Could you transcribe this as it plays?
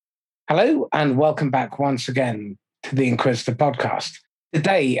Hello, and welcome back once again to the Inquisitor podcast.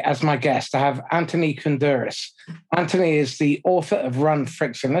 Today, as my guest, I have Anthony Koundouris. Anthony is the author of Run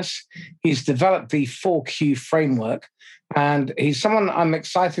Frictionless. He's developed the 4Q framework, and he's someone I'm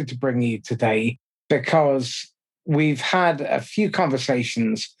excited to bring you today because we've had a few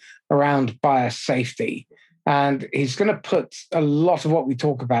conversations around buyer safety, and he's going to put a lot of what we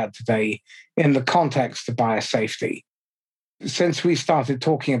talk about today in the context of buyer safety. Since we started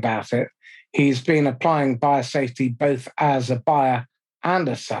talking about it, he's been applying buyer safety both as a buyer and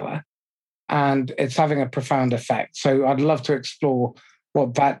a seller, and it's having a profound effect. So I'd love to explore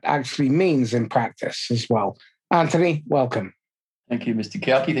what that actually means in practice as well. Anthony, welcome. Thank you, Mr.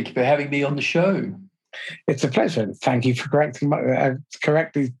 Kauke. Thank you for having me on the show. It's a pleasure. Thank you for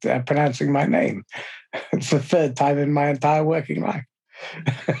correctly pronouncing my name. It's the third time in my entire working life.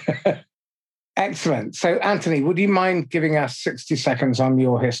 Excellent. So, Anthony, would you mind giving us 60 seconds on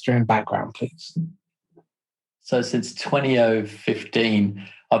your history and background, please? So since 2015,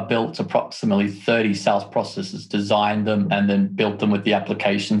 I've built approximately 30 sales processes, designed them, and then built them with the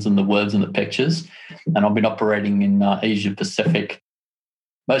applications and the words and the pictures. And I've been operating in Asia Pacific.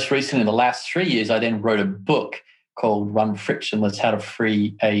 Most recently, in the last 3 years, I then wrote a book called Run Frictionless, How to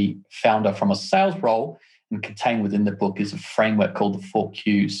Free a Founder from a Sales Role. And contained within the book is a framework called the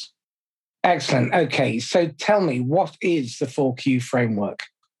 4Qs. Excellent. Okay, so tell me, what is the 4Q framework?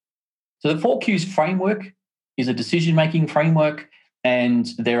 So the 4Qs framework is a decision-making framework, and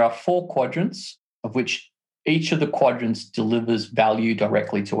there are 4 quadrants, of which each of the quadrants delivers value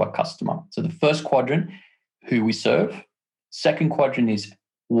directly to our customer. So the first quadrant, who we serve. Second quadrant is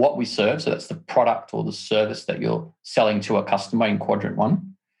what we serve. So that's the product or the service that you're selling to a customer in quadrant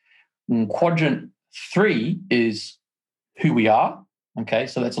 1. And quadrant 3 is who we are. Okay,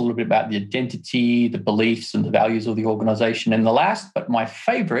 so that's a little bit about the identity, the beliefs, and the values of the organization. And the last, but my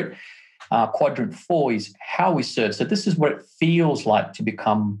favorite, quadrant 4 is how we serve. So this is what it feels like to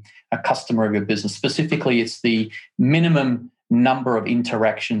become a customer of your business. Specifically, it's the minimum number of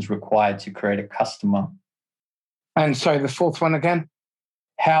interactions required to create a customer. And sorry, the fourth one again?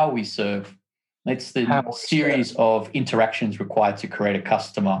 How we serve. It's the series of interactions required to create a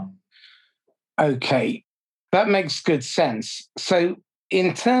customer. Okay. That makes good sense. So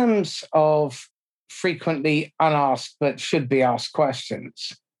in terms of frequently unasked but should be asked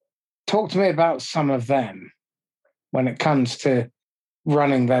questions, talk to me about some of them when it comes to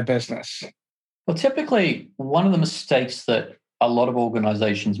running their business. Well, typically, one of the mistakes that a lot of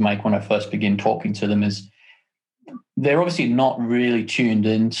organizations make when I first begin talking to them is they're obviously not really tuned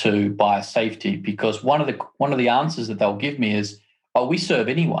into buyer safety, because one of the answers that they'll give me is, "Oh, we serve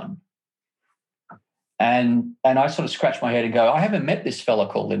anyone." And I sort of scratch my head and go, I haven't met this fella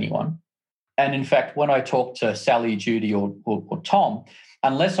called anyone. And in fact, when I talk to Sally, Judy, or Tom,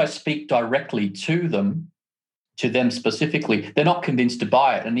 unless I speak directly to them specifically, they're not convinced to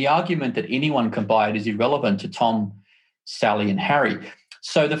buy it. And the argument that anyone can buy it is irrelevant to Tom, Sally, and Harry.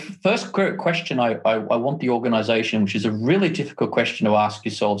 So the first question I want the organization, which is a really difficult question to ask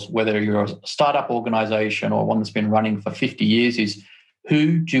yourselves, whether you're a startup organization or one that's been running for 50 years, is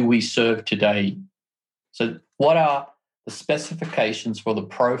who do we serve today? So what are the specifications for the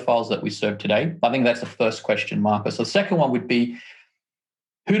profiles that we serve today? I think that's the first question marker. So the second one would be,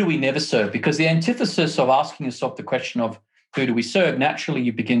 who do we never serve? Because the antithesis of asking yourself the question of who do we serve, naturally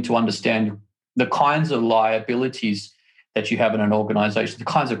you begin to understand the kinds of liabilities that you have in an organization, the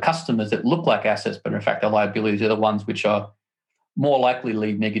kinds of customers that look like assets, but in fact are liabilities. Are the ones which are more likely to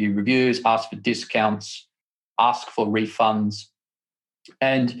leave negative reviews, ask for discounts, ask for refunds.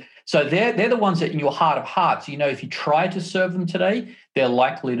 And so they're the ones that in your heart of hearts, if you try to serve them today, they're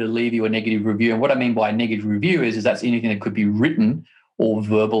likely to leave you a negative review. And what I mean by a negative review is that's anything that could be written or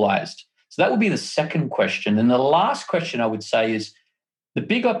verbalized. So that would be the second question. And the last question I would say is, the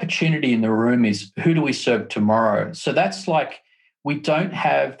big opportunity in the room is, who do we serve tomorrow? So that's like, we don't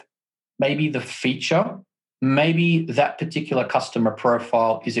have maybe the feature, maybe that particular customer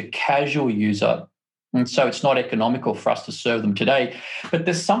profile is a casual user. And so it's not economical for us to serve them today. But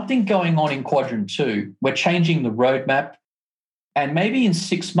there's something going on in quadrant 2. We're changing the roadmap. And maybe in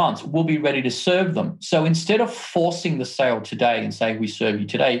 6 months, we'll be ready to serve them. So instead of forcing the sale today and saying we serve you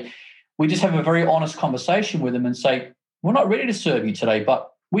today, we just have a very honest conversation with them and say, we're not ready to serve you today,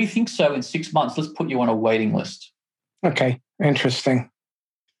 but we think so in 6 months. Let's put you on a waiting list. Okay, interesting.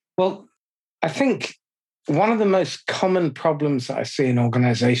 Well, I think one of the most common problems that I see in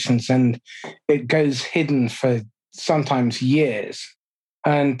organizations, and it goes hidden for sometimes years.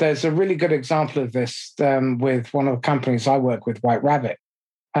 And there's a really good example of this with one of the companies I work with, White Rabbit.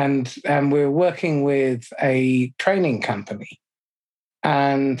 And we're working with a training company.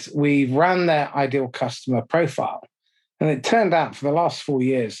 and we ran their ideal customer profile. And it turned out for the last 4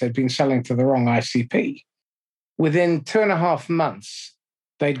 years, they'd been selling to the wrong ICP. Within 2.5 months,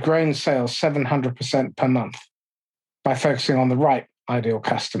 they'd grown sales 700% per month by focusing on the right ideal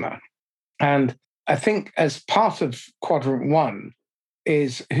customer. And I think as part of quadrant one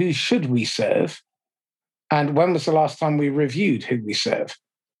is who should we serve? And when was the last time we reviewed who we serve?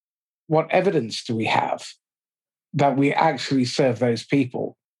 What evidence do we have that we actually serve those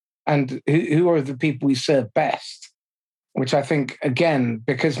people? And who are the people we serve best? Which I think, again,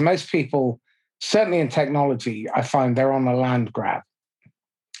 because most people, certainly in technology, I find they're on a land grab.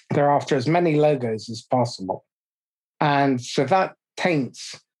 They're after as many logos as possible. And so that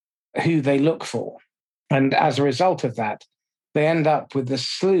taints who they look for. And as a result of that, they end up with a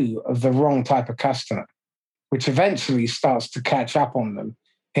slew of the wrong type of customer, which eventually starts to catch up on them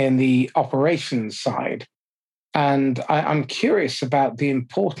in the operations side. And I'm curious about the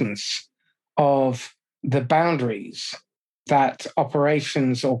importance of the boundaries that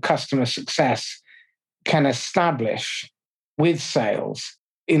operations or customer success can establish with sales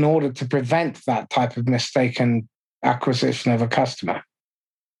in order to prevent that type of mistaken acquisition of a customer.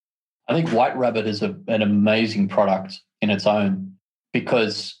 I think White Rabbit is an amazing product in its own,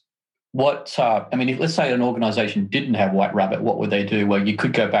 because let's say an organization didn't have White Rabbit, what would they do? Well, you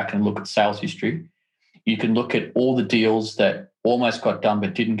could go back and look at sales history. You can look at all the deals that almost got done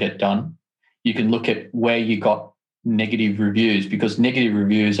but didn't get done. You can look at where you got negative reviews, because negative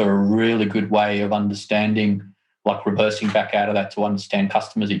reviews are a really good way of understanding, like reversing back out of that to understand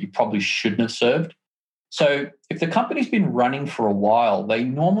customers that you probably shouldn't have served. So if the company's been running for a while, they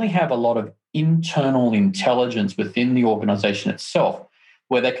normally have a lot of internal intelligence within the organization itself,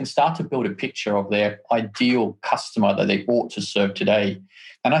 where they can start to build a picture of their ideal customer that they ought to serve today.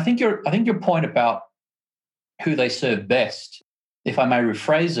 And I think your point about who they serve best, if I may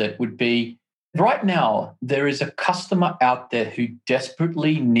rephrase it, would be, right now, there is a customer out there who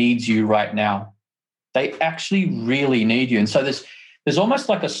desperately needs you right now. They actually really need you. And so there's almost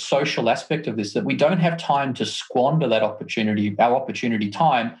like a social aspect of this, that we don't have time to squander that opportunity, our opportunity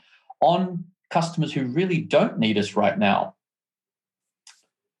time, on customers who really don't need us right now.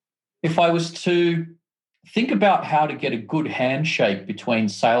 If I was to think about how to get a good handshake between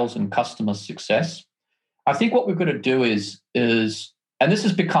sales and customer success, I think what we've got to do is, and this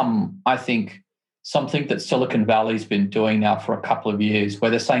has become, I think, something that Silicon Valley's been doing now for a couple of years, where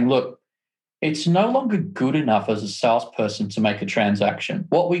they're saying, look, it's no longer good enough as a salesperson to make a transaction.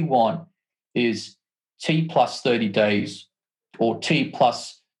 What we want is T plus 30 days or T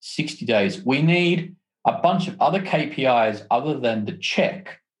plus 60 days. We need a bunch of other KPIs other than the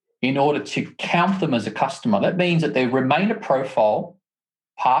check in order to count them as a customer. That means that they remain a profile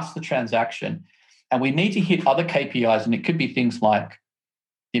past the transaction. And we need to hit other KPIs, and it could be things like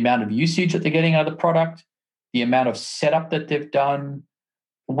the amount of usage that they're getting out of the product, the amount of setup that they've done,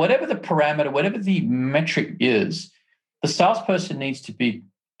 whatever the parameter, whatever the metric is, the salesperson needs to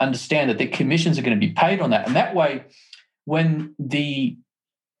understand that their commissions are going to be paid on that. And that way, when the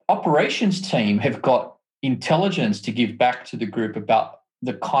operations team have got intelligence to give back to the group about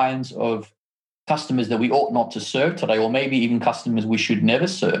the kinds of customers that we ought not to serve today, or maybe even customers we should never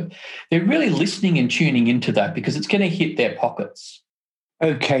serve, they're really listening and tuning into that, because it's going to hit their pockets.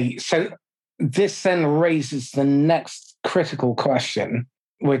 Okay, so this then raises the next critical question,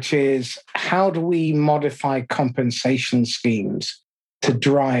 which is, how do we modify compensation schemes to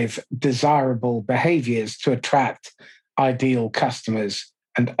drive desirable behaviors to attract ideal customers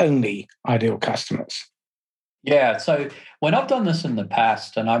and only ideal customers? Yeah, so when I've done this in the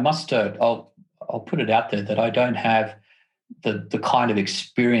past, and I'll put it out there that I don't have the kind of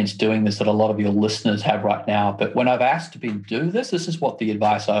experience doing this that a lot of your listeners have right now. But when I've asked to do this is what the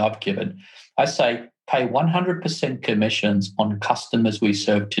advice I've given. I say, pay 100% commissions on customers we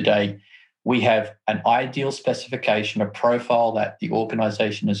serve today. We have an ideal specification, a profile that the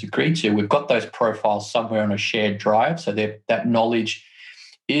organization has agreed to. We've got those profiles somewhere on a shared drive, so that knowledge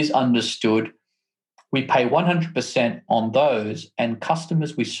is understood. We pay 100% on those, and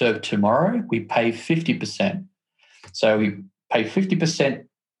customers we serve tomorrow, we pay 50%. So we pay 50%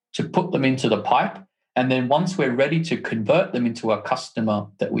 to put them into the pipe, and then once we're ready to convert them into a customer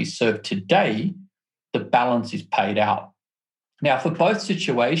that we serve today, the balance is paid out. Now, for both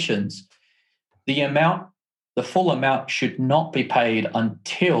situations, the full amount should not be paid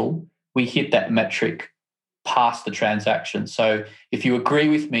until we hit that metric past the transaction. So if you agree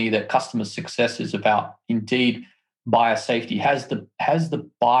with me that customer success is about, indeed, buyer safety, has the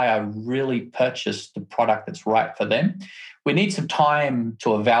buyer really purchased the product that's right for them? We need some time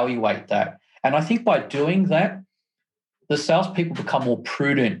to evaluate that. And I think by doing that, the salespeople become more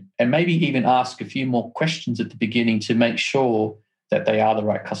prudent and maybe even ask a few more questions at the beginning to make sure that they are the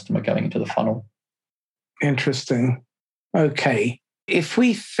right customer going into the funnel. Interesting. Okay. If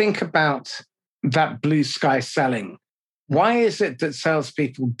we think about that blue sky selling, why is it that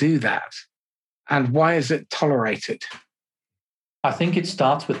salespeople do that? And why is it tolerated? I think it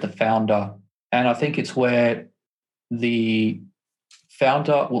starts with the founder. And I think it's where the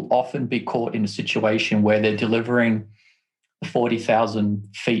founder will often be caught in a situation where they're delivering the 40,000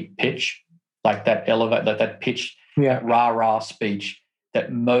 feet pitch, like that that pitch, that rah-rah speech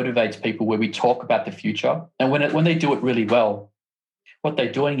that motivates people, where we talk about the future. And when they do it really well, what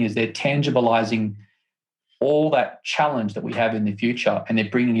they're doing is they're tangibilizing all that challenge that we have in the future, and they're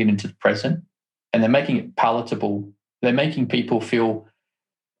bringing it into the present, and they're making it palatable. They're making people feel,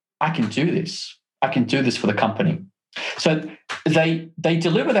 I can do this. I can do this for the company. So they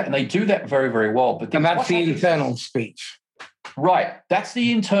deliver that, and they do that very, very well. But and that's the internal speech. Right. That's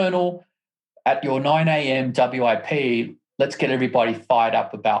the internal at your 9 a.m. WIP. Let's get everybody fired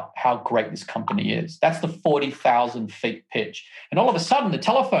up about how great this company is. That's the 40,000 feet pitch. And all of a sudden, the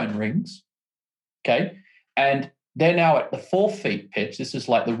telephone rings, okay? And they're now at the 4 feet pitch. This is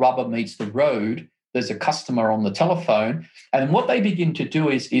like the rubber meets the road. There's a customer on the telephone. And what they begin to do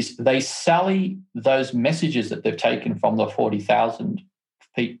is they sally those messages that they've taken from the 40,000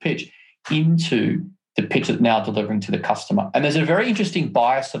 feet pitch into the pitch that's now delivering to the customer. And there's a very interesting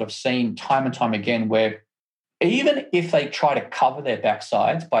bias that I've seen time and time again, where even if they try to cover their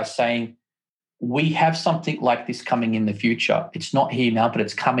backsides by saying, we have something like this coming in the future, it's not here now, but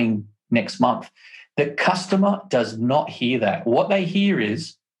it's coming next month, the customer does not hear that. What they hear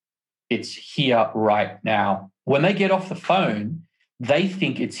is, it's here right now. When they get off the phone, they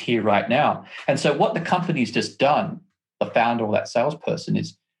think it's here right now. And so what the company's just done, the founder or that salesperson,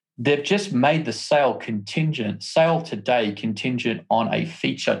 is they've just made the sale today contingent on a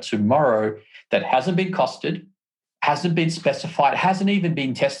feature tomorrow that hasn't been costed, hasn't been specified, hasn't even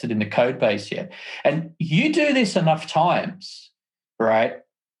been tested in the code base yet. And you do this enough times, right?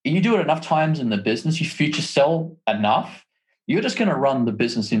 You do it enough times in the business, you future sell enough, you're just going to run the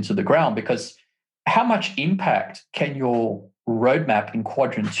business into the ground, because how much impact can your roadmap in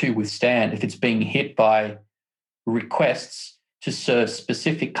quadrant 2 withstand if it's being hit by requests to serve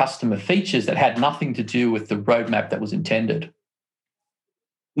specific customer features that had nothing to do with the roadmap that was intended?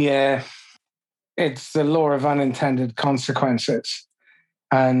 Yeah, it's the law of unintended consequences.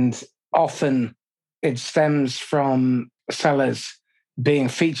 And often it stems from sellers being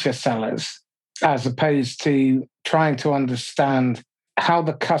feature sellers, as opposed to trying to understand how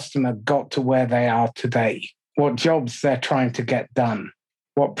the customer got to where they are today, what jobs they're trying to get done,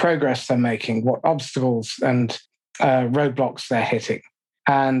 what progress they're making, what obstacles and roadblocks they're hitting.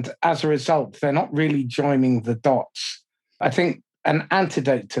 And as a result, they're not really joining the dots. I think an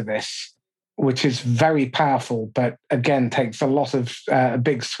antidote to this, which is very powerful, but again, takes a lot of a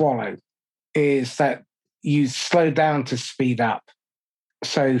big swallow, is that you slow down to speed up.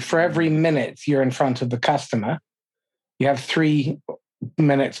 So for every minute you're in front of the customer, you have 3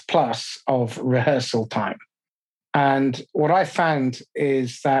 minutes plus of rehearsal time. And what I found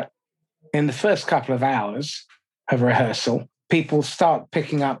is that in the first couple of hours of rehearsal, people start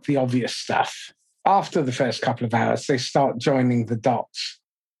picking up the obvious stuff. After the first couple of hours, they start joining the dots,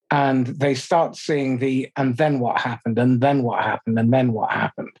 and they start seeing and then what happened, and then what happened, and then what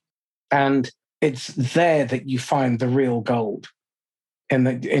happened. And it's there that you find the real gold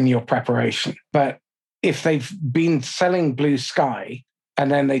in your preparation. But if they've been selling blue sky,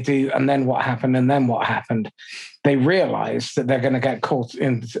 and then they do, and then what happened, and then what happened, they realize that they're going to get caught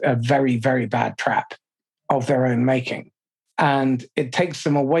in a very, very bad trap of their own making. And it takes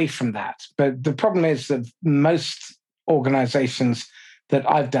them away from that. But the problem is that most organizations that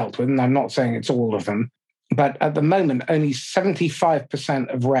I've dealt with, and I'm not saying it's all of them, but at the moment, only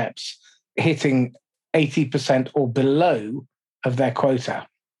 75% of reps hitting 80% or below of their quota,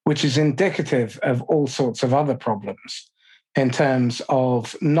 which is indicative of all sorts of other problems in terms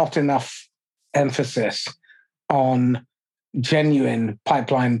of not enough emphasis on genuine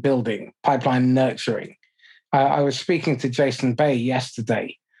pipeline building, pipeline nurturing. I was speaking to Jason Bay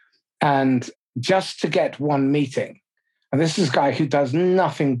yesterday, and just to get one meeting, and this is a guy who does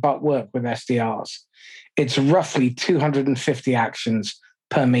nothing but work with SDRs, it's roughly 250 actions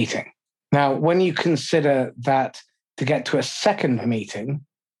per meeting. Now, when you consider that to get to a second meeting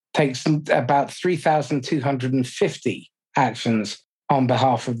takes about 3,250 actions on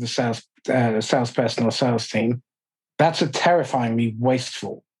behalf of the salesperson or sales team, that's a terrifyingly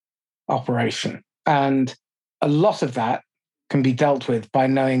wasteful operation. And a lot of that can be dealt with by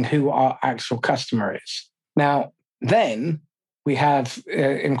knowing who our actual customer is. Now, Then we have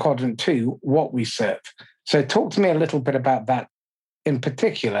in quadrant 2 what we serve. So talk to me a little bit about that in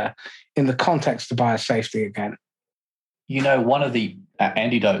particular in the context of biosafety again. One of the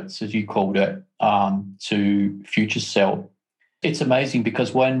antidotes, as you called it, to future sell, it's amazing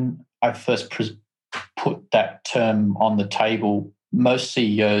because when I first put that term on the table, most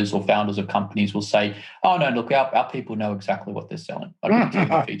CEOs or founders of companies will say, oh, no, look, our people know exactly what they're selling. I can tell you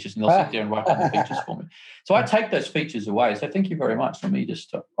the features, and they'll sit there and write down the features for me. So I take those features away. So thank you very much. Let me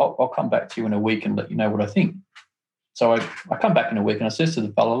just, I'll come back to you in a week and let you know what I think. So I come back in a week and I says to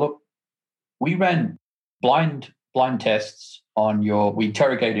the fellow, look, we ran blind tests on we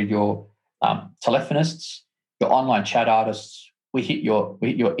interrogated your telephonists, your online chat artists. We hit your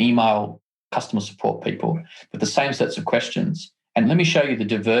email customer support people with the same sets of questions. And let me show you the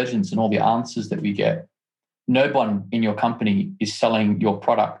divergence in all the answers that we get. No one in your company is selling your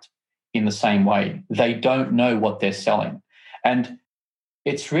product in the same way. They don't know what they're selling. And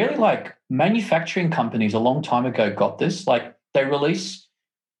it's really like manufacturing companies a long time ago got this. Like they release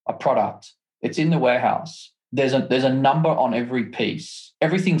a product, it's in the warehouse. There's a number on every piece.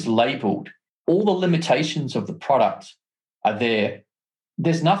 Everything's labeled. All the limitations of the product are there.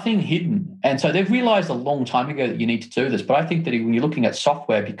 There's nothing hidden. And so they've realized a long time ago that you need to do this. But I think that when you're looking at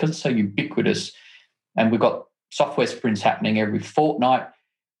software, because it's so ubiquitous and we've got software sprints happening every fortnight,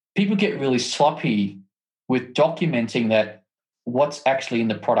 people get really sloppy with documenting that what's actually in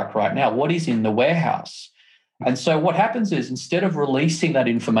the product right now, what is in the warehouse. And so what happens is instead of releasing that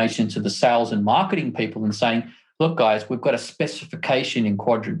information to the sales and marketing people and saying, look, guys, we've got a specification in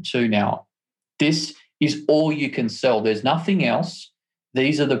quadrant 2 now. This is all you can sell. There's nothing else.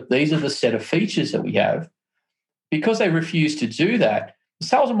 These are the set of features that we have. Because they refuse to do that, the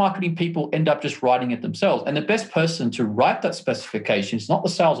sales and marketing people end up just writing it themselves. And the best person to write that specification is not the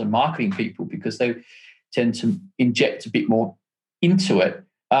sales and marketing people because they tend to inject a bit more into it.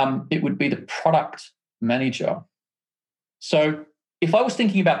 It would be the product manager. So if I was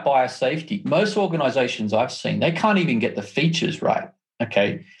thinking about biosafety, most organizations I've seen, they can't even get the features right,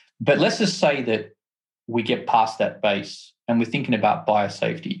 okay? But let's just say that we get past that base and we're thinking about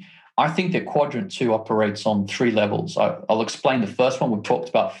biosafety. I think that quadrant 2 operates on 3 levels. I'll explain the first one. We've talked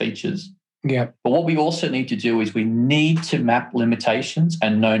about features. Yeah. But what we also need to do is we need to map limitations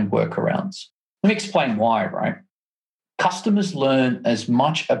and known workarounds. Let me explain why, right? Customers learn as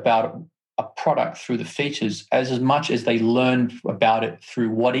much about a product through the features as much as they learn about it through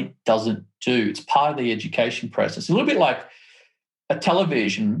what it doesn't do. It's part of the education process. A little bit like a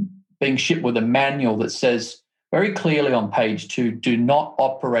television being shipped with a manual that says very clearly on page 2, do not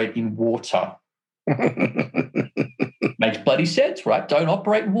operate in water. Makes bloody sense, right? Don't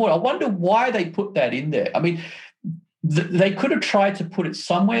operate in water. I wonder why they put that in there. I mean, they could have tried to put it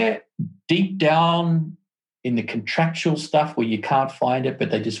somewhere deep down in the contractual stuff where you can't find it, but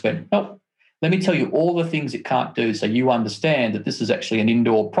they just went, nope. Let me tell you all the things it can't do so you understand that this is actually an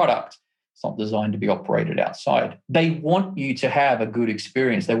indoor product. It's not designed to be operated outside. They want you to have a good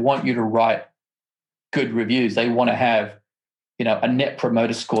experience. They want you to write good reviews. They want to have, a net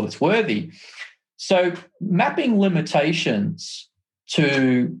promoter score that's worthy. So mapping limitations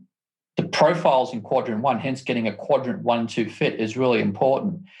to the profiles in quadrant 1, hence getting a quadrant 1-2 fit is really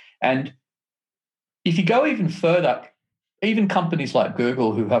important. And if you go even further, even companies like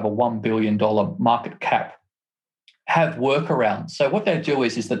Google, who have a $1 billion market cap, have workarounds. So what they do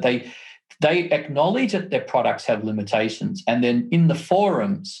is that they acknowledge that their products have limitations. And then in the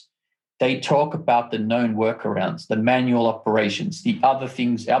forums, they talk about the known workarounds, the manual operations, the other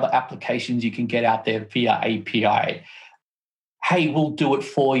things, other applications you can get out there via API. Hey, we'll do it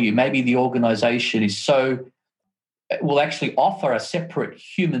for you. Maybe the organization will actually offer a separate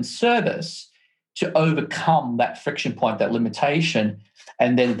human service to overcome that friction point, that limitation,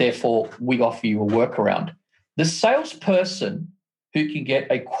 and then therefore we offer you a workaround. The salesperson who can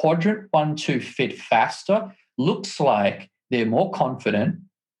get a quadrant 1-2 fit faster looks like they're more confident.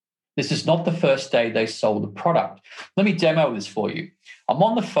 This is not the first day they sold the product. Let me demo this for you. I'm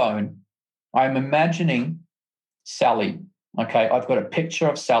on the phone. I'm imagining Sally. Okay, I've got a picture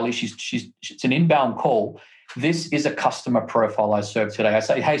of Sally. It's an inbound call. This is a customer profile I serve today. I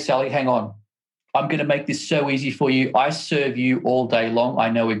say, hey, Sally, hang on. I'm going to make this so easy for you. I serve you all day long. I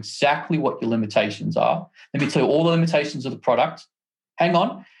know exactly what your limitations are. Let me tell you all the limitations of the product. Hang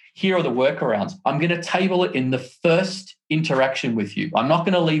on. Here are the workarounds. I'm going to table it in the first interaction with you. I'm not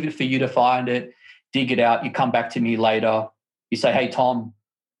going to leave it for you to find it, dig it out. You come back to me later. You say, hey, Tom,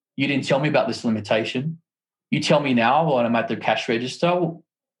 you didn't tell me about this limitation. You tell me now when I'm at the cash register.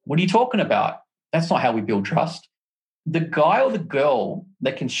 What are you talking about? That's not how we build trust. the guy or the girl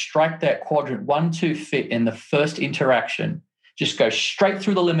that can strike that quadrant 1-2 fit in the first interaction, just go straight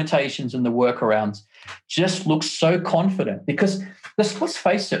through the limitations and the workarounds, just looks so confident. Because let's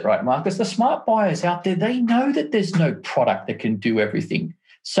face it, right, Marcus, the smart buyers out there, they know that there's no product that can do everything.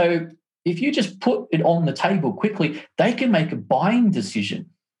 So if you just put it on the table quickly, they can make a buying decision.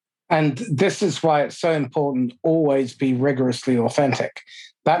 And this is why it's so important, always be rigorously authentic.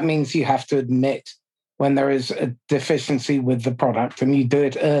 That means you have to admit when there is a deficiency with the product, and you do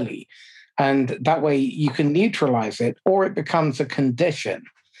it early. And that way you can neutralize it, or it becomes a condition.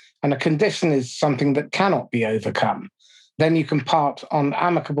 And a condition is something that cannot be overcome. Then you can part on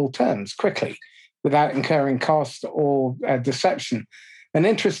amicable terms quickly without incurring cost or deception. And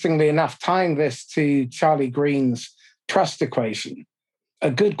interestingly enough, tying this to Charlie Green's trust equation, a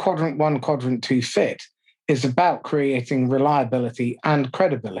good quadrant 1, quadrant 2 fit is about creating reliability and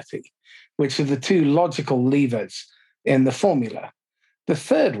credibility, which are the two logical levers in the formula. The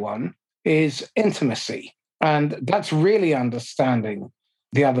third one is intimacy. And that's really understanding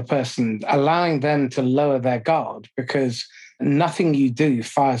the other person, allowing them to lower their guard, because nothing you do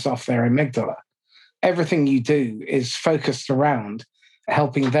fires off their amygdala. Everything you do is focused around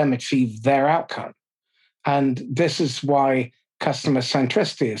helping them achieve their outcome. And this is why customer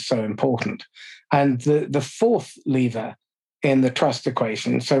centricity is so important. And the fourth lever in the trust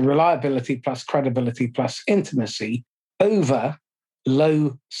equation, so reliability plus credibility plus intimacy over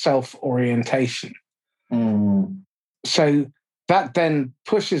low self-orientation. So that then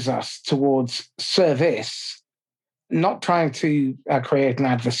pushes us towards service, not trying to create an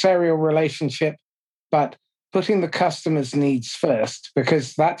adversarial relationship, but putting the customer's needs first,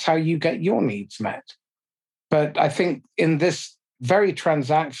 because that's how you get your needs met. But I think in this very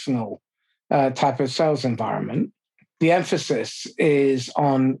transactional type of sales environment, the emphasis is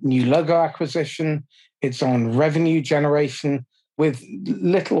on new logo acquisition, it's on revenue generation with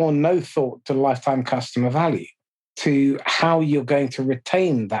little or no thought to lifetime customer value, to how you're going to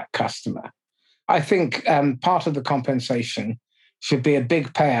retain that customer. I think part of the compensation should be a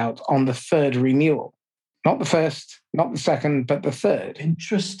big payout on the third renewal. Not the first, not the second, but the third.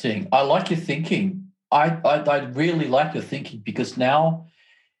 Interesting. I like your thinking. I really like your thinking, because now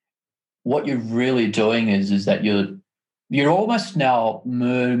what you're really doing is that you're almost now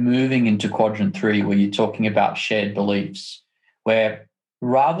moving into quadrant 3, where you're talking about shared beliefs, where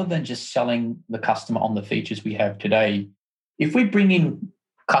rather than just selling the customer on the features we have today, if we bring in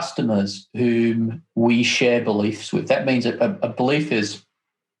customers whom we share beliefs with, that means a belief is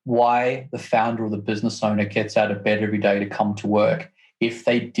why the founder or the business owner gets out of bed every day to come to work if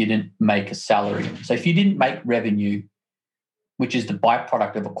they didn't make a salary. So if you didn't make revenue, which is the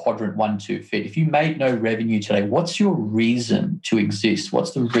byproduct of a quadrant 1-2 fit, if you made no revenue today, what's your reason to exist?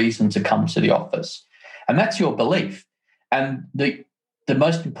 What's the reason to come to the office? And that's your belief. And the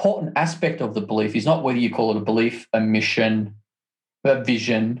most important aspect of the belief is not whether you call it a belief, a mission, a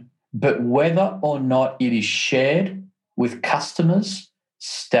vision, but whether or not it is shared with customers,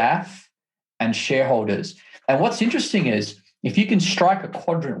 staff, and shareholders. And what's interesting is, if you can strike a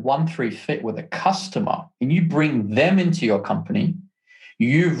quadrant 1-3 fit with a customer and you bring them into your company,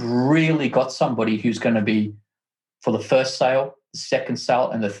 you've really got somebody who's going to be for the first sale, the second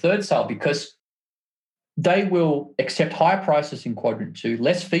sale, and the third sale, because they will accept higher prices in quadrant 2,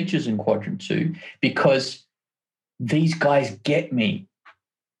 less features in quadrant 2, because these guys get me.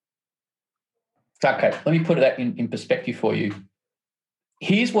 Okay, let me put that in perspective for you.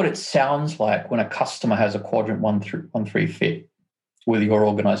 Here's what it sounds like when a customer has a quadrant 1-3 fit with your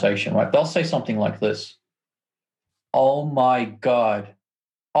organization, right? They'll say something like this: oh my God,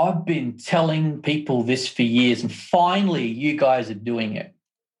 I've been telling people this for years, and finally you guys are doing it.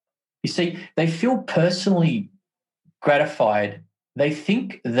 You see, they feel personally gratified. They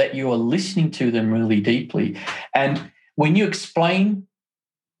think that you are listening to them really deeply. And when you explain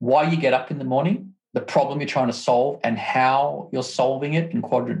why you get up in the morning, the problem you're trying to solve, and how you're solving it in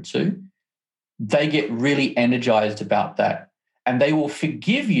quadrant 2, they get really energized about that. And they will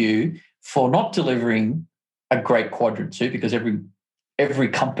forgive you for not delivering a great quadrant 2, because every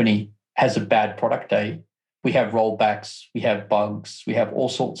company has a bad product day. We have rollbacks, we have bugs, we have all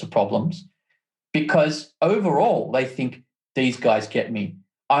sorts of problems, because overall they think, these guys get me.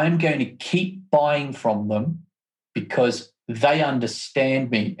 I'm going to keep buying from them because they understand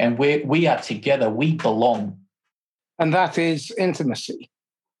me, and we are together, we belong. And that is intimacy.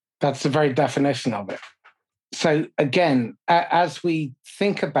 That's the very definition of it. So again, as we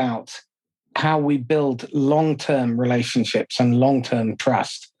think about how we build long-term relationships and long-term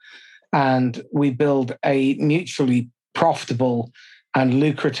trust, and we build a mutually profitable and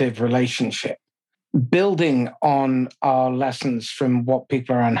lucrative relationship, building on our lessons from what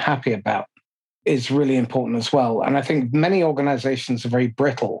people are unhappy about is really important as well. And I think many organizations are very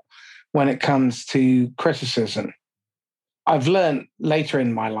brittle when it comes to criticism. I've learned later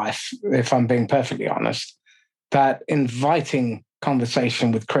in my life, if I'm being perfectly honest, that inviting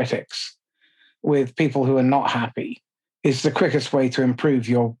conversation with critics, with people who are not happy, is the quickest way to improve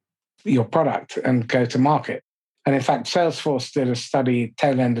your product and go to market. And in fact, Salesforce did a study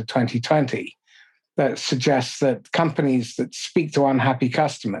tail end of 2020 that suggests that companies that speak to unhappy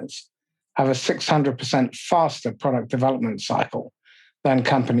customers have a 600% faster product development cycle than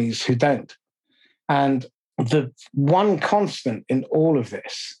companies who don't. And the one constant in all of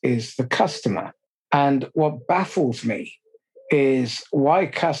this is the customer. And what baffles me is why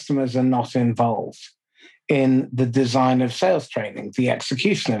customers are not involved in the design of sales training, the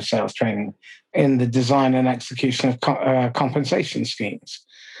execution of sales training, in the design and execution of compensation schemes.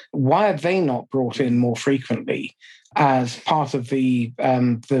 Why are they not brought in more frequently as part of the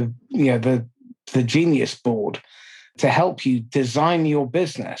Genius Board to help you design your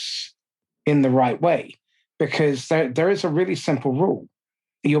business in the right way? Because there is a really simple rule.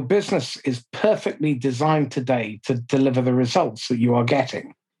 Your business is perfectly designed today to deliver the results that you are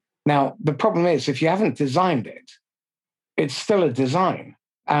getting. Now, the problem is, if you haven't designed it, it's still a design.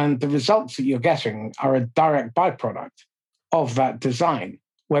 And the results that you're getting are a direct byproduct of that design,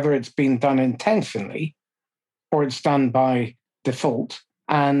 whether it's been done intentionally or it's done by default.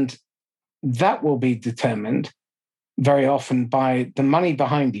 And that will be determined very often by the money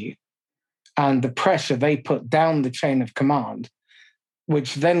behind you and the pressure they put down the chain of command,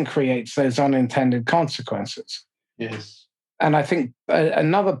 which then creates those unintended consequences. Yes. And I think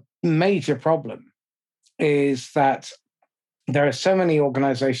another major problem is that there are so many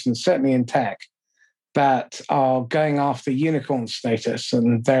organizations, certainly in tech, that are going after unicorn status,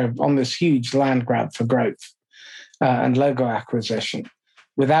 and they're on this huge land grab for growth and logo acquisition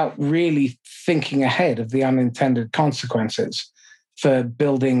without really thinking ahead of the unintended consequences for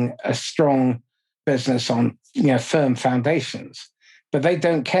building a strong business on firm foundations. But they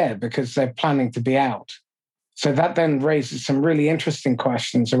don't care because they're planning to be out. So that then raises some really interesting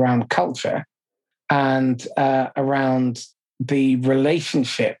questions around culture and around the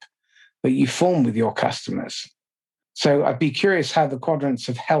relationship that you form with your customers. So I'd be curious how the quadrants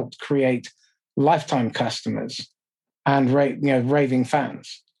have helped create lifetime customers and raving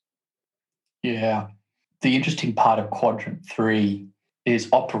fans. Yeah. The interesting part of quadrant 3 is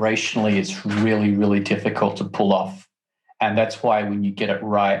operationally it's really, really difficult to pull off. And that's why when you get it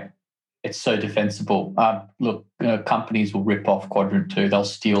right, it's so defensible. Companies will rip off quadrant 2. They'll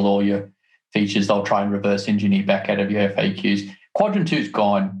steal all your features. They'll try and reverse engineer back out of your FAQs. Quadrant 2 is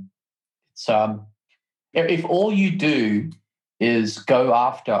gone. So if all you do is go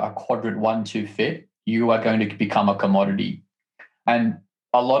after a quadrant 1-2 fit, you are going to become a commodity. And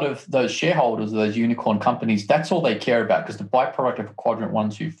a lot of those shareholders of those unicorn companies, that's all they care about, because the byproduct of a quadrant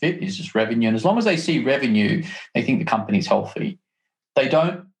 1-2 fit is just revenue. And as long as they see revenue, they think the company's healthy. They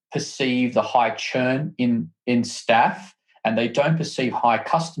don't perceive the high churn in staff, and they don't perceive high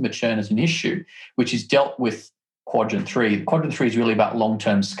customer churn as an issue, which is dealt with quadrant 3. Quadrant 3 is really about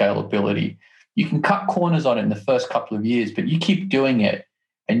long-term scalability. You can cut corners on it in the first couple of years, but you keep doing it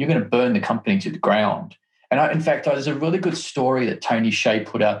and you're going to burn the company to the ground. And in fact, there's a really good story that Tony Hsieh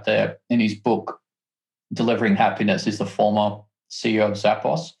put out there in his book, Delivering Happiness. Is the former CEO of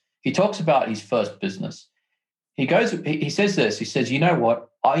Zappos. He talks about his first business. He says this, he says, you know what?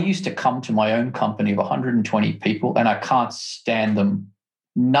 I used to come to my own company of 120 people and I can't stand them.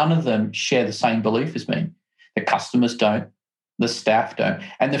 None of them share the same belief as me. The customers don't, the staff don't.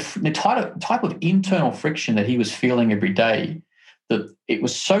 And the type of internal friction that he was feeling every day, that it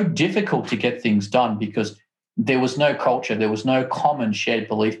was so difficult to get things done because there was no culture, there was no common shared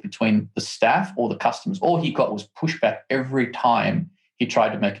belief between the staff or the customers. All he got was pushback every time he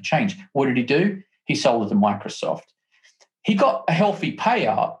tried to make a change. What did he do? He sold it to Microsoft. He got a healthy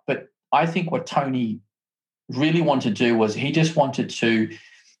payout, but I think what Tony really wanted to do was he just wanted to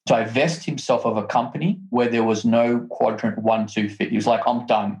divest himself of a company where there was no quadrant 1-2 fit. He was like, I'm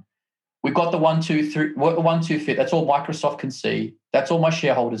done. We've got the 1-2 fit. That's all Microsoft can see. That's all my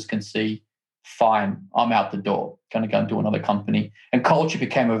shareholders can see. Fine, I'm out the door. Going to go and do another company. And culture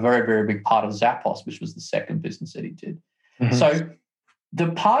became a very, very big part of Zappos, which was the second business that he did. Mm-hmm. So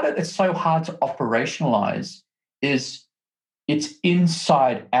the part that's so hard to operationalize is it's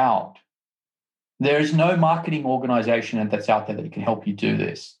inside out. There is no marketing organization that's out there that can help you do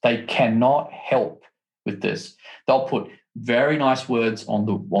this. They cannot help with this. They'll put very nice words on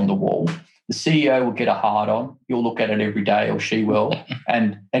the wall. The CEO will get a hard on. You'll look at it every day, or she will,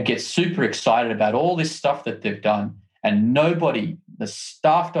 and get super excited about all this stuff that they've done. And the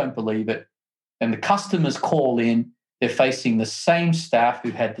staff don't believe it. And the customers call in. They're facing the same staff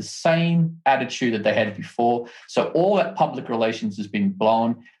who had the same attitude that they had before. So all that public relations has been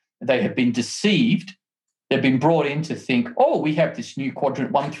blown. They have been deceived. They've been brought in to think, oh, we have this new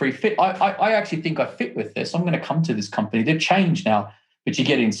quadrant 1-3 fit. I actually think I fit with this. I'm going to come to this company. They've changed now. But you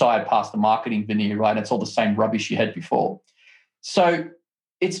get inside past the marketing veneer, right? It's all the same rubbish you had before. So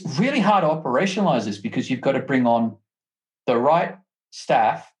it's really hard to operationalize this because you've got to bring on the right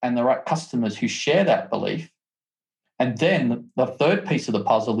staff and the right customers who share that belief. And then the third piece of the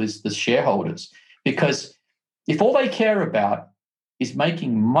puzzle is the shareholders. Because if all they care about is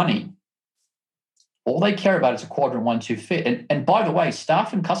making money, all they care about is a quadrant 1-2 fit. And by the way,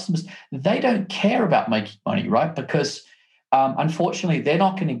 staff and customers, they don't care about making money, right? Because unfortunately, they're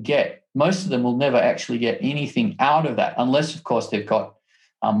not going to most of them will never actually get anything out of that, unless, of course, they've got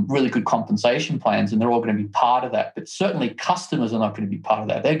really good compensation plans and they're all going to be part of that. But certainly customers are not going to be part of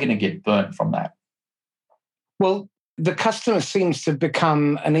that. They're going to get burnt from that. Well, the customer seems to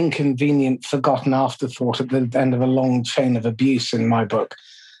become an inconvenient, forgotten afterthought at the end of a long chain of abuse in my book.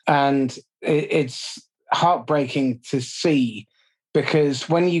 And it's heartbreaking to see, because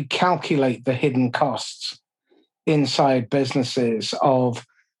when you calculate the hidden costs inside businesses of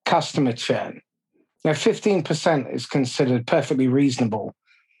customer churn, 15% is considered perfectly reasonable.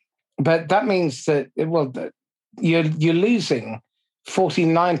 But that means that, you're losing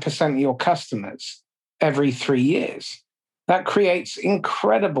 49% of your customers every 3 years. That creates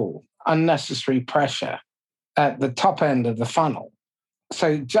incredible unnecessary pressure at the top end of the funnel.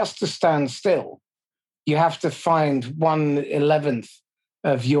 So just to stand still, you have to find 1/11th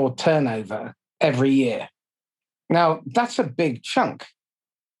of your turnover every year. Now, that's a big chunk.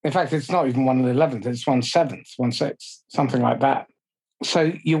 In fact, it's not even 1/11th, it's 1/7, 1/6, something like that.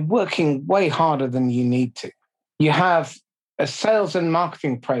 So you're working way harder than you need to. You have a sales and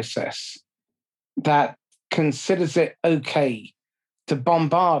marketing process that considers it okay to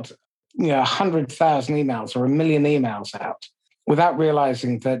bombard 100,000 emails or 1 million emails out without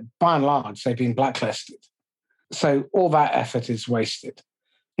realizing that, by and large, they've been blacklisted. So all that effort is wasted.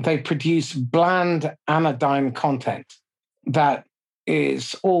 They produce bland, anodyne content that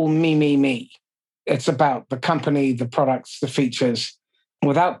is all me. It's about the company, the products, the features,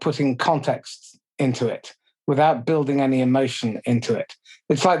 without putting context into it, without building any emotion into it.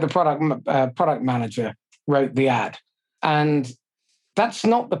 It's like the product manager wrote the ad. And that's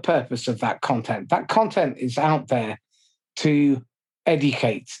not the purpose of that content. That content is out there to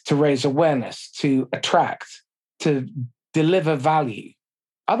educate, to raise awareness, to attract, to deliver value.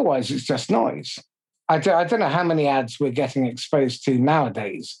 Otherwise, it's just noise. I don't know how many ads we're getting exposed to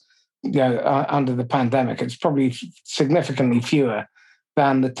nowadays, under the pandemic. It's probably significantly fewer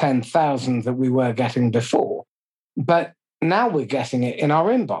than the 10,000 that we were getting before. But now we're getting it in our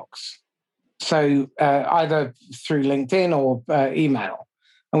inbox. So either through LinkedIn or email.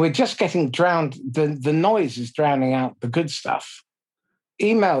 And we're just getting drowned. The noise is drowning out the good stuff.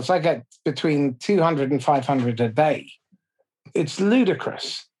 Emails, I get between 200 and 500 a day. It's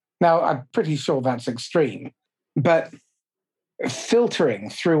ludicrous. Now, I'm pretty sure that's extreme, but filtering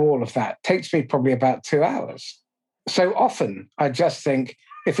through all of that takes me probably about 2 hours. So often I just think,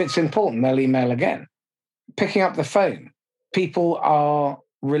 if it's important, they'll email again. Picking up the phone. People are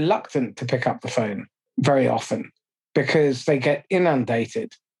reluctant to pick up the phone very often because they get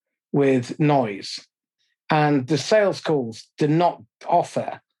inundated with noise. And the sales calls do not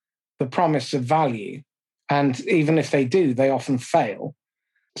offer the promise of value. And even if they do, they often fail.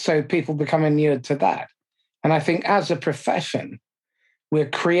 So people become inured to that. And I think as a profession, we're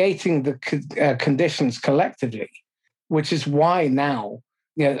creating the conditions collectively, which is why now,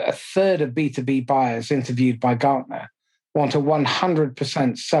 a third of B2B buyers interviewed by Gartner want a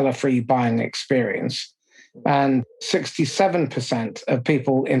 100% seller-free buying experience. And 67% of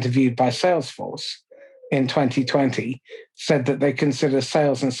people interviewed by Salesforce in 2020 said that they consider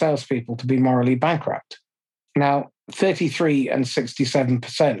sales and salespeople to be morally bankrupt. Now, 33 and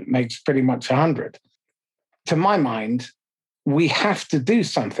 67% makes pretty much 100. To my mind, we have to do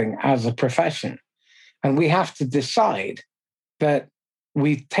something as a profession, and we have to decide that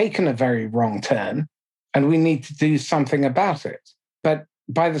we've taken a very wrong turn and we need to do something about it. But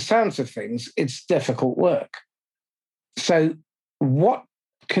by the sounds of things, it's difficult work. So what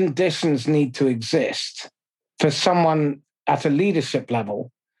conditions need to exist for someone at a leadership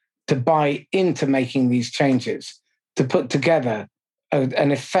level to buy into making these changes, to put together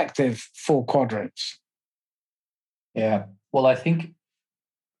an effective 4 quadrants? Yeah. Well, I think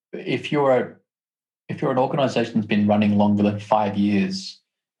if you're an organization that's been running longer than 5 years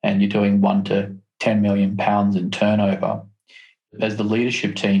and you're doing 1 to 10 million pounds in turnover, as the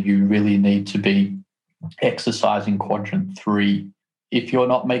leadership team, you really need to be exercising quadrant 3. If you're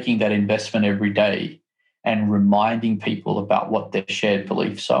not making that investment every day and reminding people about what their shared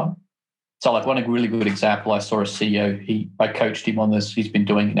beliefs are. So like one really good example, I saw a CEO, I coached him on this. He's been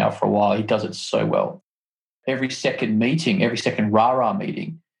doing it now for a while. He does it so well. Every second rah-rah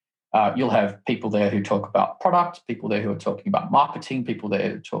meeting, you'll have people there who talk about product, people there who are talking about marketing, people there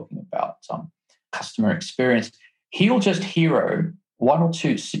who are talking about customer experience. He'll just hero 1 or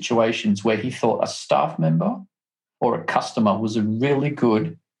 2 situations where he thought a staff member or a customer was a really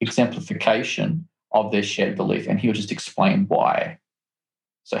good exemplification of their shared belief, and he'll just explain why.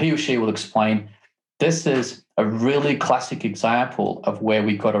 So he or she will explain, this is a really classic example of where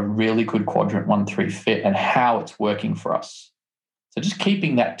we got a really good quadrant 1-3 fit and how it's working for us. So just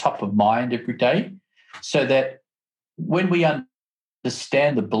keeping that top of mind every day so that when we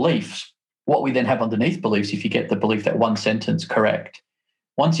understand the beliefs, what we then have underneath beliefs, if you get the belief that one sentence correct,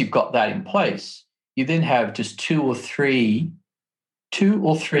 once you've got that in place, you then have just two or three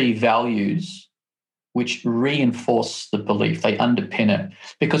values which reinforce the belief. They underpin it.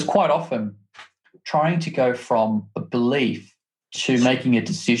 Because quite often, trying to go from a belief to making a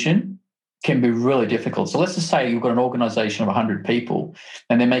decision can be really difficult. So let's just say you've got an organization of 100 people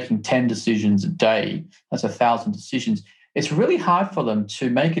and they're making 10 decisions a day. That's 1,000 decisions. It's really hard for them to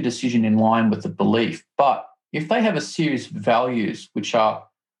make a decision in line with the belief. But if they have a series of values which are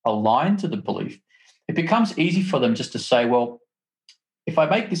aligned to the belief, it becomes easy for them just to say, well, if I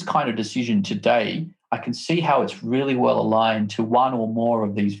make this kind of decision today, I can see how it's really well aligned to one or more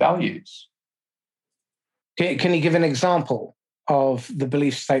of these values. Can you give an example of the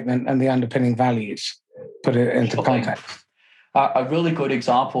belief statement and the underpinning values? Put it into context. A really good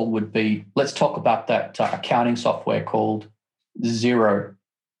example would be, let's talk about that accounting software called Xero.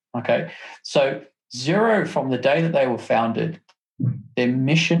 Okay, so Xero, from the day that they were founded, their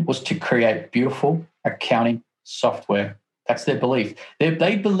mission was to create beautiful accounting software. That's their belief.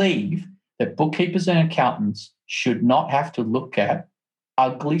 They believe that bookkeepers and accountants should not have to look at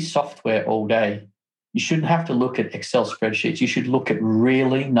ugly software all day. You shouldn't have to look at Excel spreadsheets. You should look at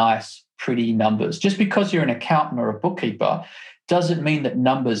really nice, pretty numbers. Just because you're an accountant or a bookkeeper doesn't mean that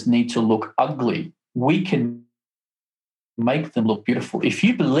numbers need to look ugly. We can make them look beautiful. If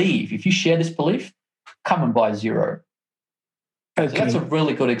you share this belief, come and buy Xero. Okay. So that's a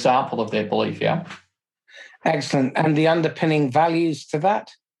really good example of their belief, yeah? Excellent. And the underpinning values to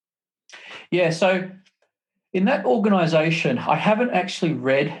that? Yeah, so in that organization, I haven't actually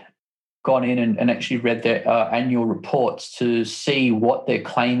gone in and actually read their annual reports to see what they're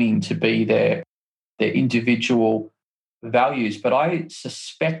claiming to be their individual values. But I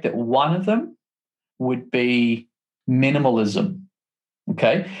suspect that one of them would be minimalism.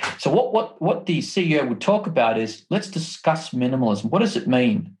 Okay, so what the CEO would talk about is, let's discuss minimalism. What does it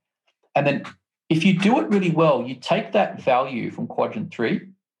mean? And then if you do it really well, you take that value from quadrant 3,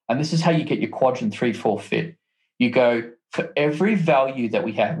 and this is how you get your quadrant 3-4 fit. You go, for every value that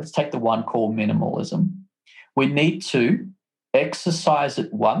we have, let's take the one called minimalism. We need to exercise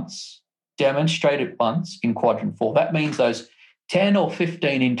it once, demonstrate it once in quadrant 4. That means those 10 or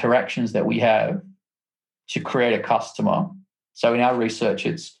 15 interactions that we have to create a customer. So in our research,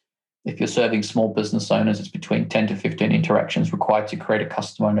 it's, if you're serving small business owners, it's between 10 to 15 interactions required to create a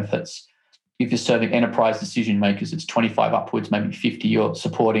customer. And if you're serving enterprise decision makers, it's 25 upwards, maybe 50 you're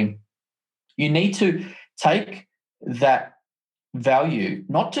supporting. You need to take that value,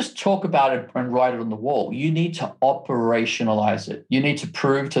 not just talk about it and write it on the wall. You need to operationalize it. You need to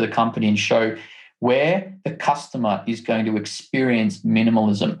prove to the company and show where the customer is going to experience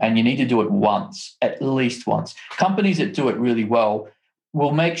minimalism, and you need to do it once, at least once. Companies that do it really well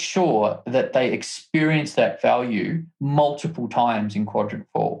will make sure that they experience that value multiple times in quadrant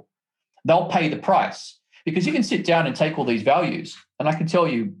 4. They'll pay the price, because you can sit down and take all these values, and I can tell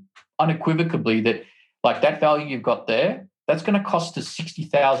you unequivocally that, like, that value you've got there, that's going to cost us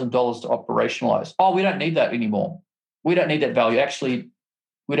 $60,000 to operationalize. Oh, we don't need that anymore. We don't need that value. Actually,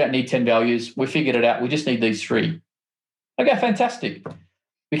 we don't need 10 values. We figured it out. We just need these 3. Okay, fantastic.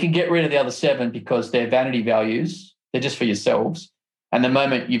 We can get rid of the other 7 because they're vanity values. They're just for yourselves. And the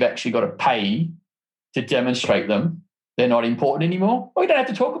moment you've actually got to pay to demonstrate them, they're not important anymore. We don't have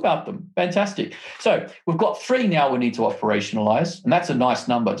to talk about them. Fantastic. So we've got 3 now we need to operationalize, and that's a nice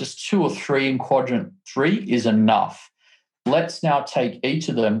number. Just 2 or 3 in quadrant 3 is enough. Let's now take each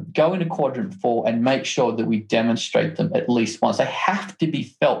of them, go into quadrant 4, and make sure that we demonstrate them at least once. They have to be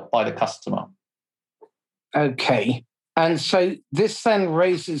felt by the customer. Okay. And so this then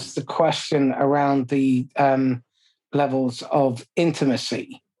raises the question around the levels of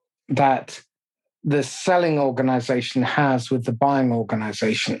intimacy that the selling organization has with the buying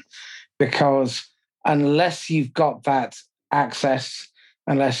organization. Because unless you've got that access,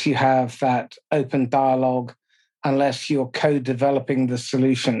 unless you have that open dialogue, unless you're co-developing the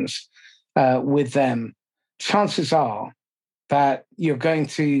solutions with them, chances are that you're going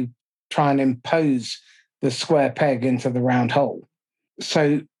to try and impose the square peg into the round hole.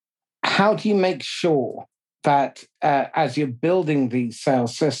 So how do you make sure that as you're building these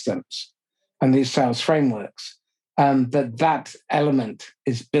sales systems and these sales frameworks, that element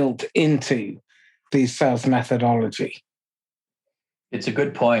is built into the sales methodology? It's a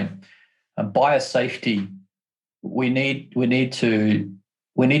good point. Buyer safety, we need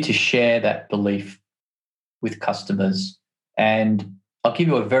to share that belief with customers. And I'll give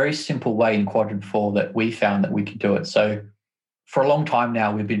you a very simple way in Quadrant 4 that we found that we could do it. So for a long time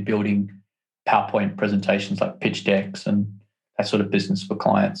now, we've been building PowerPoint presentations like pitch decks and that sort of business for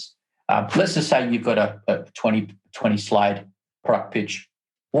clients. Let's just say you've got a 20 slide product pitch.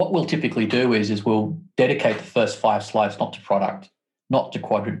 What we'll typically do is we'll dedicate the first 5 slides not to product, not to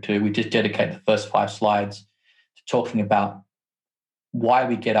Quadrant 2. We just dedicate the first 5 slides to talking about why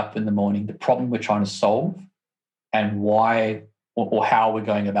we get up in the morning, the problem we're trying to solve, and why or how we're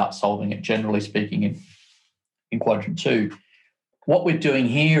going about solving it, generally speaking, in Quadrant 2. What we're doing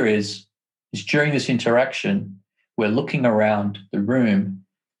here is during this interaction, we're looking around the room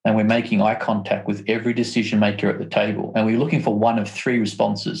and we're making eye contact with every decision maker at the table. And we're looking for one of 3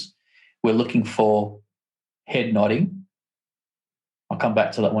 responses. We're looking for head nodding. I'll come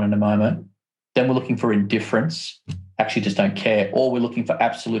back to that one in a moment. Then we're looking for indifference, actually just don't care, or we're looking for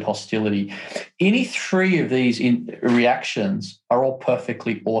absolute hostility. Any 3 of these reactions are all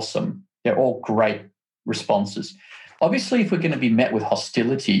perfectly awesome. They're all great responses. Obviously, if we're going to be met with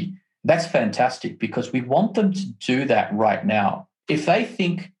hostility, that's fantastic because we want them to do that right now. If they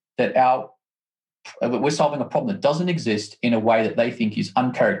think that we're solving a problem that doesn't exist in a way that they think is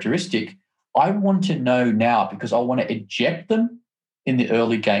uncharacteristic, I want to know now because I want to eject them in the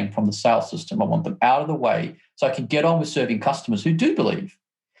early game from the sales system. I want them out of the way so I can get on with serving customers who do believe.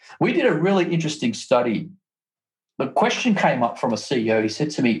 We did a really interesting study. The question came up from a CEO. He said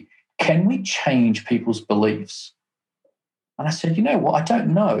to me, can we change people's beliefs? And I said, you know what? I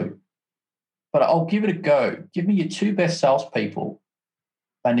don't know, but I'll give it a go. Give me your 2 best salespeople.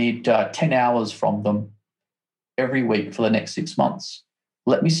 I need 10 hours from them every week for the next 6 months.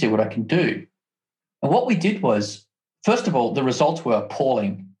 Let me see what I can do. And what we did was, first of all, the results were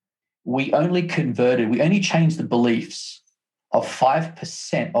appalling. We only changed the beliefs of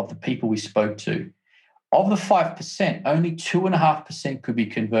 5% of the people we spoke to. Of the 5%, only 2.5% could be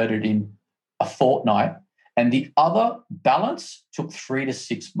converted in a fortnight, and the other balance took 3 to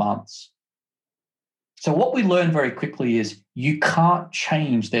 6 months. So what we learned very quickly is you can't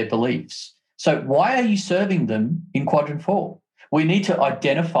change their beliefs. So why are you serving them in Quadrant 4? We need to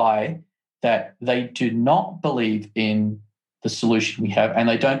identify that they do not believe in the solution we have and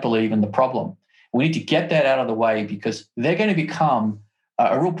they don't believe in the problem. We need to get that out of the way because they're going to become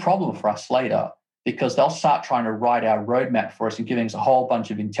a real problem for us later because they'll start trying to write our roadmap for us and giving us a whole bunch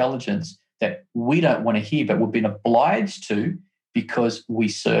of intelligence that we don't want to hear, but we've been obliged to because we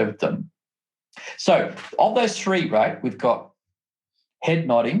served them. So of those 3, right, we've got head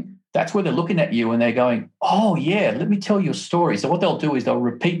nodding. That's where they're looking at you and they're going, oh, yeah, let me tell you a story. So what they'll do is they'll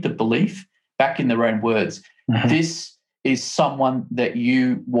repeat the belief back in their own words. Mm-hmm. This is someone that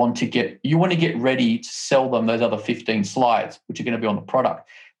you want to get ready to sell them those other 15 slides, which are going to be on the product.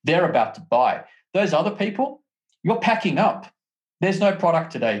 They're about to buy. Those other people, you're packing up. There's no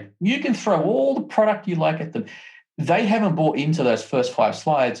product today. You can throw all the product you like at them. They haven't bought into those first 5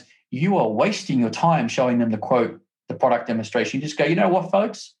 slides. You are wasting your time showing them the quote, the product demonstration. You just go, you know what,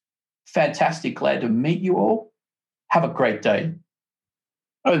 folks? Fantastic. Glad to meet you all. Have a great day.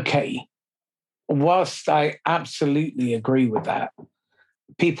 Okay. Whilst I absolutely agree with that,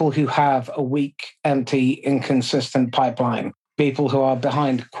 people who have a weak, empty, inconsistent pipeline, people who are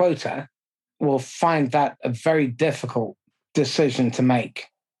behind quota will find that a very difficult decision to make.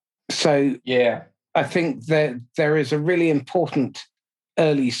 So yeah, I think that there is a really important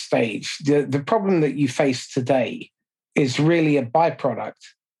early stage. The problem that you face today is really a byproduct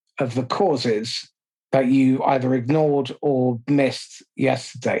of the causes that you either ignored or missed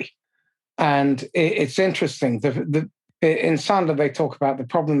yesterday. And it's interesting. In Sandler, they talk about the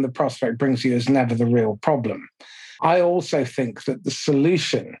problem the prospect brings you is never the real problem. I also think that the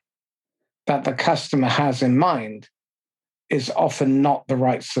solution that the customer has in mind is often not the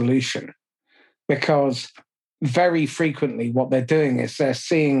right solution because very frequently what they're doing is they're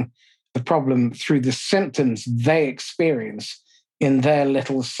seeing the problem through the symptoms they experience in their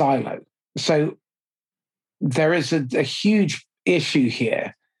little silo. So there is a huge issue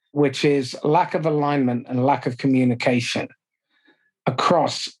here, which is lack of alignment and lack of communication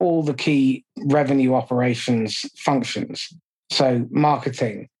across all the key revenue operations functions. So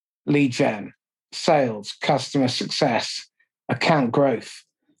marketing, lead gen, sales, customer success, account growth,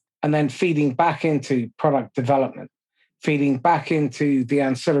 and then feeding back into product development, feeding back into the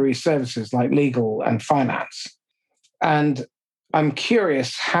ancillary services like legal and finance. And I'm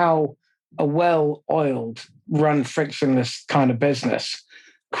curious how a well-oiled, run frictionless kind of business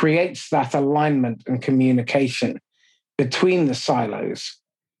creates that alignment and communication between the silos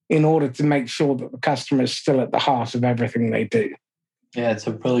in order to make sure that the customer is still at the heart of everything they do. Yeah, it's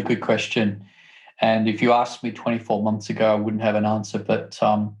a really good question. And if you asked me 24 months ago, I wouldn't have an answer. But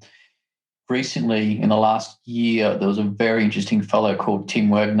recently, in the last year, there was a very interesting fellow called Tim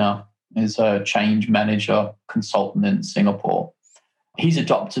Wagner. He's a change manager consultant in Singapore. He's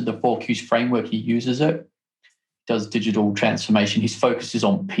adopted the 4Qs framework. He uses it, does digital transformation. His focus is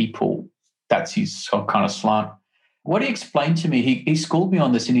on people. That's his kind of slant. What he explained to me, he schooled me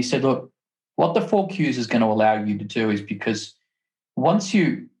on this, and he said, look, what the 4Qs is going to allow you to do is, because once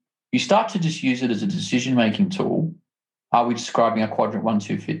you start to just use it as a decision-making tool, are we describing a quadrant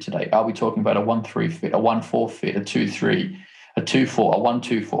 1-2 fit today? Are we talking about a 1-3 fit, a 1-4 fit, a 2-3, a 2-4, a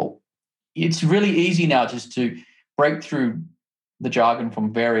 1-2-4? It's really easy now just to break through the jargon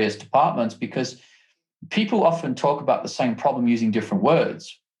from various departments, because people often talk about the same problem using different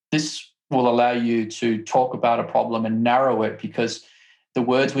words. This will allow you to talk about a problem and narrow it because the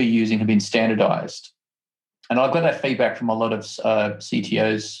words we're using have been standardized. And I've got that feedback from a lot of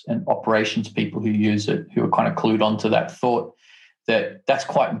CTOs and operations people who use it, who are kind of clued onto that thought that that's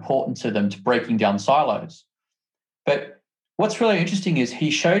quite important to them, to breaking down silos. But what's really interesting is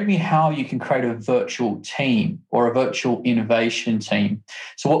he showed me how you can create a virtual team or a virtual innovation team.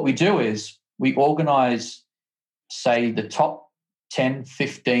 So what we do is we organize, say, the top 10,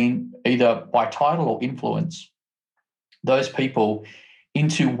 15, either by title or influence, those people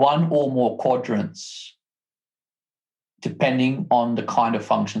into one or more quadrants, depending on the kind of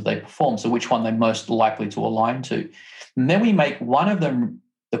functions they perform. So which one they're most likely to align to. And then we make one of them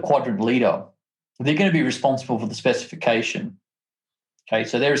the quadrant leader. They're going to be responsible for the specification. Okay,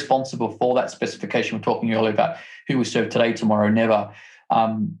 so they're responsible for that specification. We're talking earlier about who we serve today, tomorrow, never.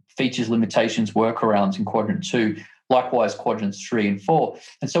 Features, limitations, workarounds in quadrant 2. Likewise, quadrants 3 and 4.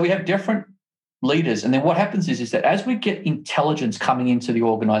 And so we have different leaders. And then what happens is that as we get intelligence coming into the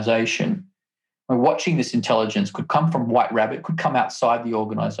organization, we're watching this intelligence, could come from White Rabbit, could come outside the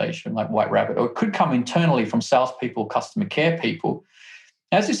organization like White Rabbit, or it could come internally from salespeople, customer care people.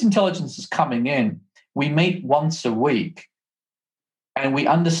 As this intelligence is coming in, we meet once a week and we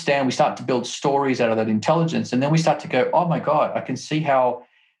understand, we start to build stories out of that intelligence. And then we start to go, oh my God, I can see how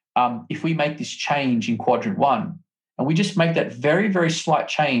if we make this change in quadrant 1, and we just make that very, very slight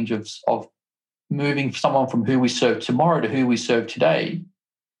change of moving someone from who we serve tomorrow to who we serve today,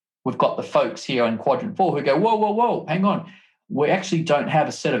 we've got the folks here in quadrant 4 who go, whoa, hang on. We actually don't have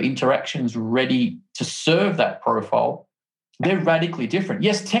a set of interactions ready to serve that profile. They're radically different.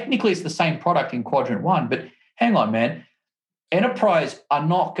 Yes, technically it's the same product in quadrant 1, but hang on, man. Enterprise are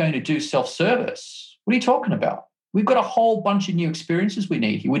not going to do self-service. What are you talking about? We've got a whole bunch of new experiences we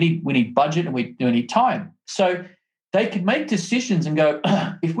need here. We need budget and we need time. So they could make decisions and go,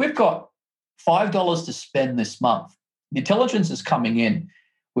 if we've got $5 to spend this month, the intelligence is coming in,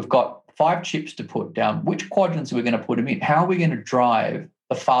 we've got 5 chips to put down. Which quadrants are we going to put them in? How are we going to drive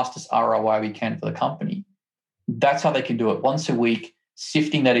the fastest ROI we can for the company? That's how they can do it once a week,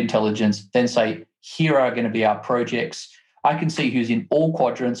 sifting that intelligence, then say, here are going to be our projects. I can see who's in all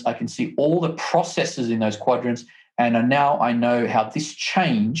quadrants. I can see all the processes in those quadrants. And now I know how this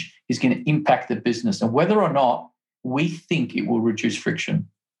change is going to impact the business and whether or not we think it will reduce friction.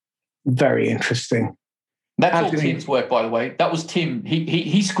 Very interesting. That's all Tim's work, by the way. That was Tim.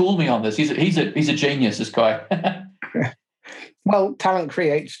 He schooled me on this. He's a genius, this guy. Well, talent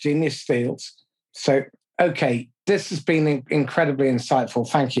creates, genius steals. So, okay, this has been incredibly insightful.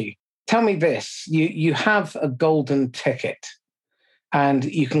 Thank you. Tell me this. You have a golden ticket and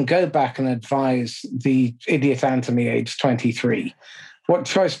you can go back and advise the idiot Anthony, age 23. What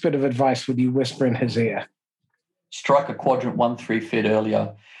choice bit of advice would you whisper in his ear? Strike a quadrant 1-3 fit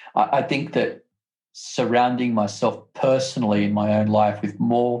earlier. I think that surrounding myself personally in my own life with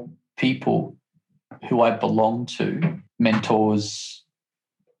more people who I belong to, mentors,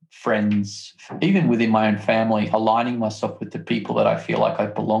 friends, even within my own family, aligning myself with the people that I feel like I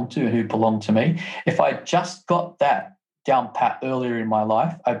belong to and who belong to me. If I just got that down pat earlier in my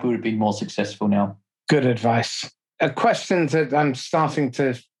life, I would have been more successful now. Good advice. A question that I'm starting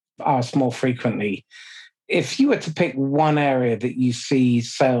to ask more frequently. If you were to pick one area that you see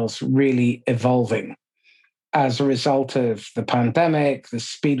sales really evolving as a result of the pandemic, the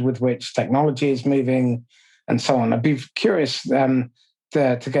speed with which technology is moving, and so on, I'd be curious to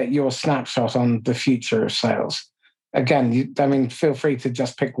get your snapshot on the future of sales. Again, feel free to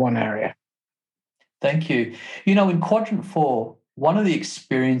just pick one area. Thank you. In Quadrant 4, one of the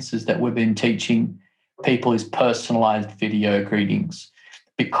experiences that we've been teaching people is personalized video greetings,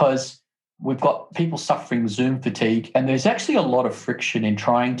 because we've got people suffering Zoom fatigue, and there's actually a lot of friction in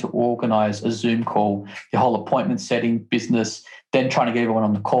trying to organize a Zoom call, the whole appointment setting, business, then trying to get everyone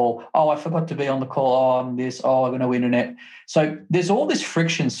on the call. Oh, I forgot to be on the call. Oh, I'm this. Oh, I've got no internet. So there's all this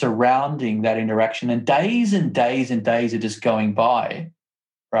friction surrounding that interaction, and days and days and days are just going by,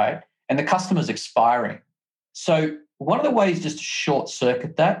 right? And the customer's expiring. So one of the ways just to short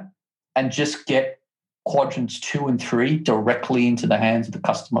circuit that and just get quadrants 2 and 3 directly into the hands of the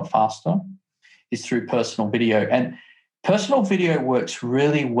customer faster is through personal video. And personal video works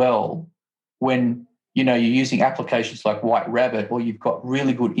really well when you're using applications like White Rabbit, or you've got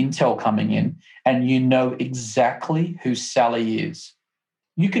really good intel coming in and you know exactly who Sally is.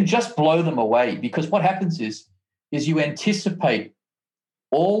 You can just blow them away, because what happens is you anticipate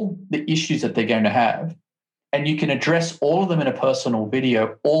all the issues that they're going to have, and you can address all of them in a personal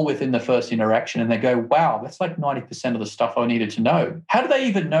video, all within the first interaction. And they go, wow, that's like 90% of the stuff I needed to know. How do they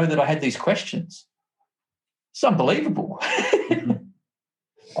even know that I had these questions? It's unbelievable.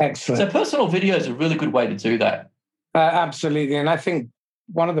 Excellent. So personal video is a really good way to do that. Absolutely. And I think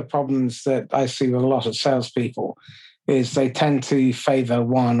one of the problems that I see with a lot of salespeople is they tend to favor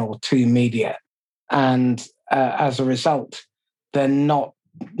one or two media. And as a result, they're not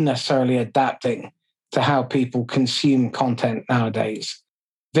necessarily adapting to how people consume content nowadays.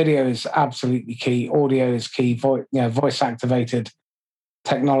 Video is absolutely key. Audio is key. Voice-activated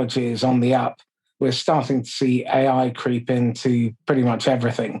technology is on the up. We're starting to see AI creep into pretty much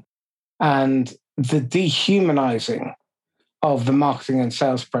everything. And the dehumanizing of the marketing and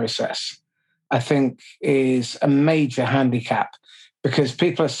sales process, I think, is a major handicap, because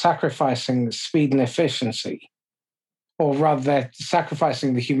people are sacrificing speed and efficiency, or rather they're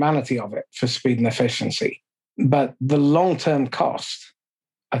sacrificing the humanity of it for speed and efficiency. But the long-term cost,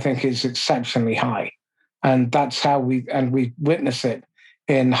 I think, is exceptionally high. And that's how we witness it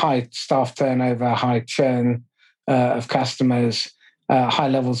in high staff turnover, high churn of customers, high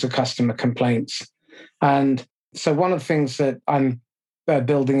levels of customer complaints. And so one of the things that I'm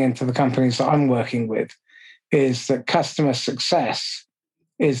building into the companies that I'm working with is that customer success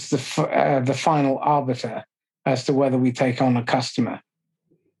is the final arbiter as to whether we take on a customer.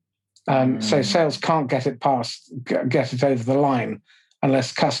 So sales can't get it over the line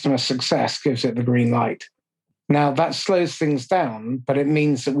unless customer success gives it the green light. Now, that slows things down, but it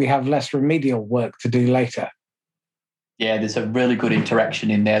means that we have less remedial work to do later. Yeah, there's a really good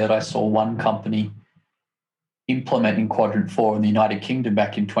interaction in there that I saw one company implement in Quadrant 4 in the United Kingdom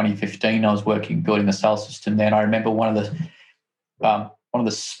back in 2015. I was building a sales system there, and I remember one of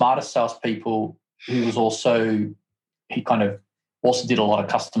the smartest salespeople who was also did a lot of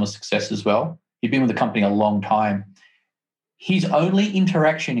customer success as well. He'd been with the company a long time. His only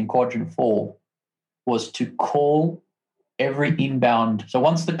interaction in Quadrant 4 was to call every inbound. So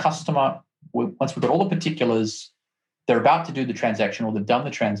once we've got all the particulars, they're about to do the transaction or they've done the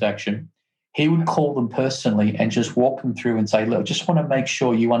transaction, he would call them personally and just walk them through and say, look, I just want to make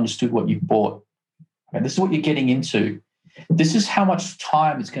sure you understood what you bought. Okay, this is what you're getting into. This is how much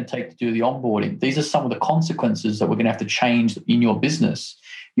time it's going to take to do the onboarding. These are some of the consequences that we're going to have to change in your business.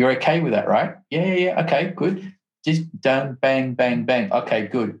 You're okay with that, right? Yeah. Okay, good. Just done, bang, bang, bang. Okay,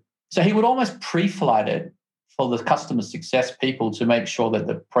 good. So he would almost pre-flight it for the customer success people to make sure that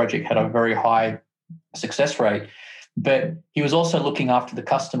the project had a very high success rate. But he was also looking after the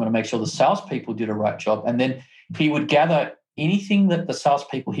customer to make sure the salespeople did a right job. And then he would gather anything that the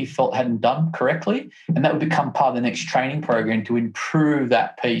salespeople he felt hadn't done correctly, and that would become part of the next training program to improve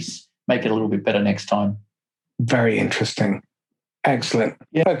that piece, make it a little bit better next time. Very interesting. Excellent.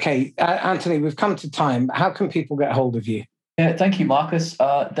 Yeah. Okay, Anthony, we've come to time. How can people get hold of you? Yeah, thank you, Marcus.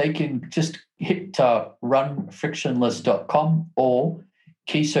 They can just hit runfrictionless.com or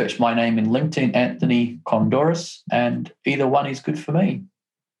key search my name in LinkedIn, Anthony Kondouris, and either one is good for me.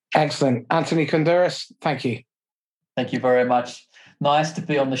 Excellent. Anthony Kondouris, thank you. Thank you very much. Nice to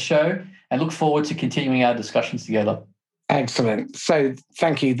be on the show, and look forward to continuing our discussions together. Excellent. So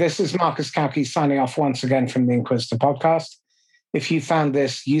thank you. This is Marcus Cauchi signing off once again from the Inquisitor podcast. If you found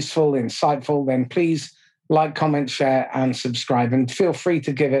this useful, insightful, then please like, comment, share, and subscribe. And feel free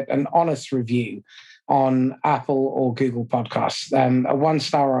to give it an honest review on Apple or Google Podcasts. A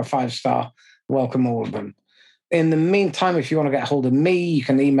 1-star or a 5-star, welcome all of them. In the meantime, if you want to get hold of me, you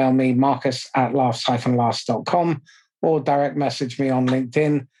can email me, marcus@laughs-last.com, or direct message me on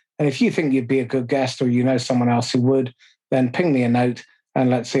LinkedIn. And if you think you'd be a good guest or you know someone else who would, then ping me a note and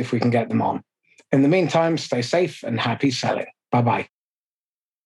let's see if we can get them on. In the meantime, stay safe and happy selling. Bye-bye.